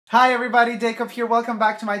Hi everybody, Dacob here. Welcome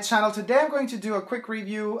back to my channel. Today I'm going to do a quick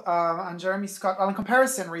review on Jeremy Scott, on a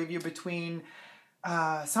comparison review between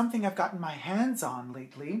something I've gotten my hands on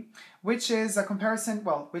lately, which is a comparison,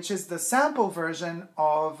 which is the sample version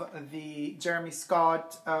of the Jeremy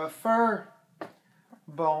Scott fur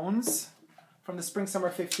bones from the Spring Summer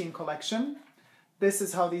 15 collection. This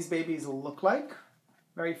is how these babies look like.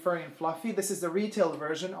 Very furry and fluffy. This is the retail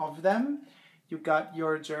version of them. You got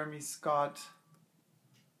your Jeremy Scott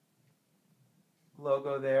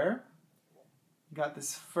logo there. You got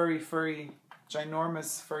this furry,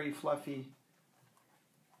 ginormous, furry, fluffy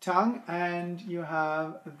tongue, and you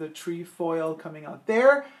have the tree foil coming out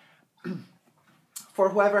there. For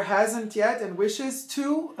whoever hasn't yet and wishes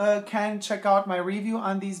to, can check out my review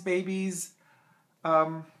on these babies.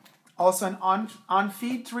 Also an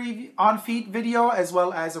on-feet video, as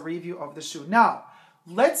well as a review of the shoe. Now,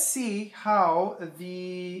 let's see how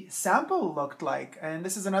the sample looked like. And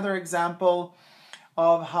this is another example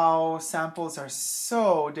of how samples are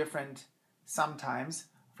so different sometimes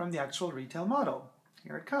from the actual retail model.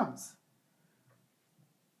 Here it comes.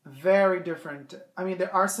 Very different. I mean,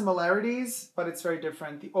 there are similarities, but it's very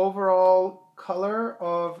different. The overall color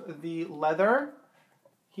of the leather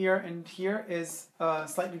here and here is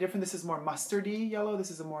slightly different. This is more mustardy yellow. This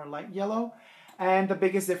is a more light yellow. And the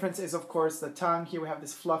biggest difference is, of course, the tongue. Here we have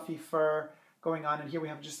this fluffy fur going on, and here we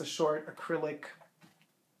have just a short acrylic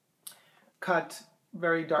cut,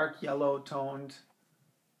 very dark yellow toned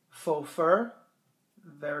faux fur,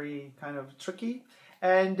 very kind of tricky.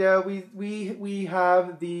 And we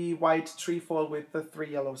have the white trefoil with the 3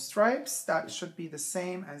 yellow stripes. That should be the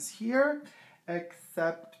same as here,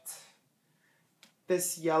 except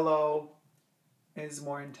this yellow is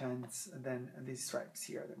more intense than these stripes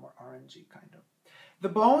here. They're more orangey kind of. The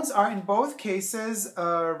bones are in both cases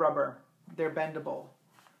rubber. They're bendable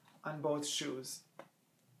on both shoes.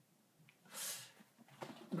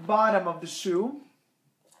 The bottom of the shoe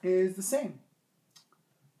is the same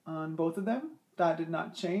on both of them. That did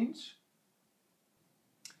not change.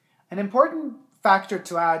 An important factor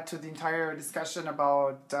to add to the entire discussion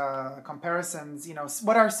about comparisons,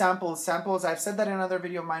 what are samples? Samples, I've said that in another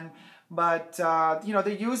video of mine, but they're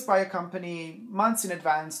used by a company months in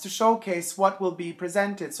advance to showcase what will be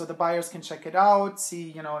presented, so the buyers can check it out,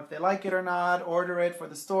 see if they like it or not, order it for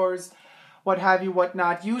the stores, what have you, what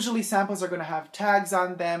not. Usually samples are going to have tags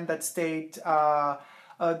on them that state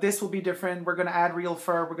this will be different, we're going to add real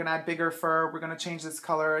fur, we're going to add bigger fur, we're going to change this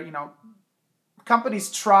color.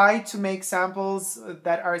 Companies try to make samples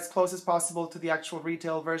that are as close as possible to the actual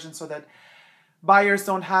retail version so that buyers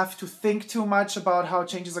don't have to think too much about how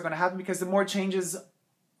changes are going to happen, because the more changes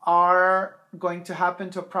are going to happen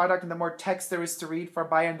to a product and the more text there is to read for a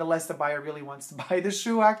buyer, and the less the buyer really wants to buy the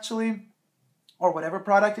shoe actually, or whatever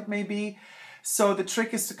product it may be. So the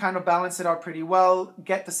trick is to kind of balance it out pretty well,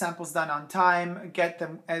 get the samples done on time, get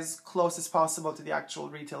them as close as possible to the actual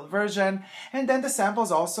retail version. And then the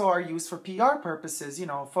samples also are used for PR purposes,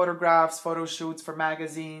 photographs, photo shoots for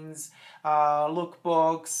magazines,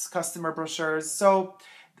 lookbooks, customer brochures. So,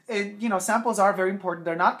 samples are very important.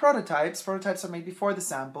 They're not prototypes. Prototypes are made before the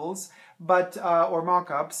samples, but or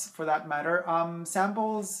mock-ups for that matter.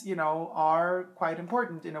 Samples, are quite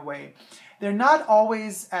important in a way. They're not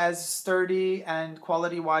always as sturdy and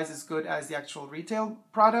quality-wise as good as the actual retail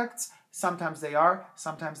products. Sometimes they are,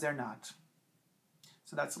 sometimes they're not.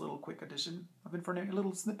 So that's a little quick addition of information, a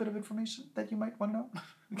little snippet of information that you might want to know.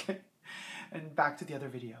 Okay, and back to the other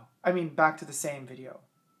video. Back to the same video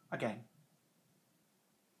again.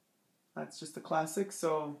 That's just a classic,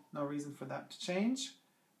 so no reason for that to change.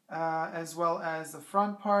 As well as the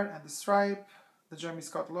front part and the stripe. The Jeremy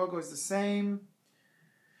Scott logo is the same.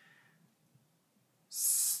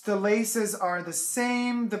 The laces are the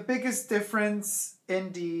same. The biggest difference,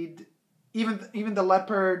 indeed, even the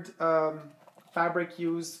leopard fabric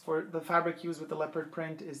used with the leopard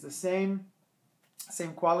print is the same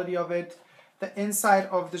quality of it. The inside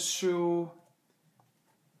of the shoe,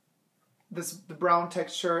 the brown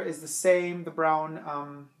texture is the same. The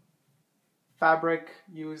brown fabric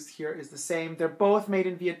used here is the same. They're both made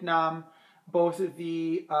in Vietnam. Both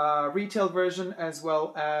the retail version as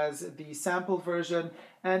well as the sample version.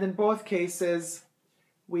 And in both cases,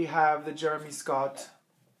 we have the Jeremy Scott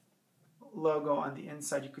logo on the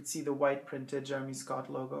inside. You could see the white printed Jeremy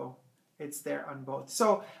Scott logo. It's there on both.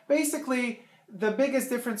 So basically, the biggest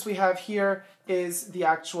difference we have here is the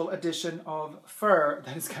actual addition of fur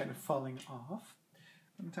that is kind of falling off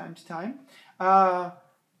from time to time.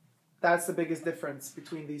 That's the biggest difference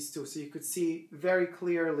between these two. So you could see very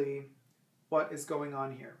clearly what is going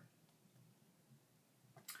on here.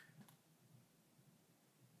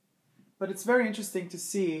 But it's very interesting to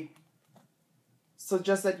see. So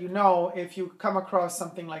just that you know, if you come across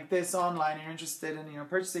something like this online and you're interested in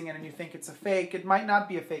purchasing it and you think it's a fake, it might not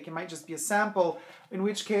be a fake. It might just be a sample. In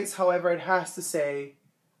which case, however, it has to say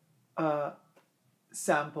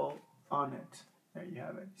sample on it. There you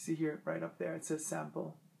have it. You see here, right up there, it says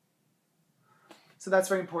sample. So that's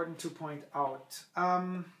very important to point out.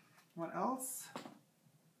 What else?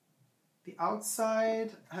 The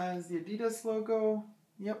outside has the Adidas logo.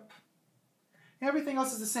 Yep. Everything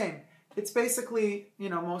else is the same. It's basically,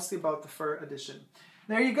 mostly about the fur edition.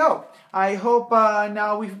 There you go. I hope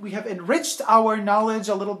now we have enriched our knowledge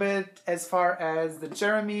a little bit as far as the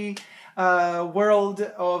Jeremy world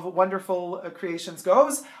of wonderful creations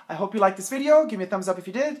goes. I hope you liked this video. Give me a thumbs up if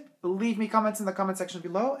you did. Leave me comments in the comment section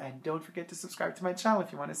below. And don't forget to subscribe to my channel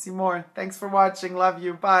if you want to see more. Thanks for watching. Love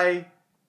you. Bye.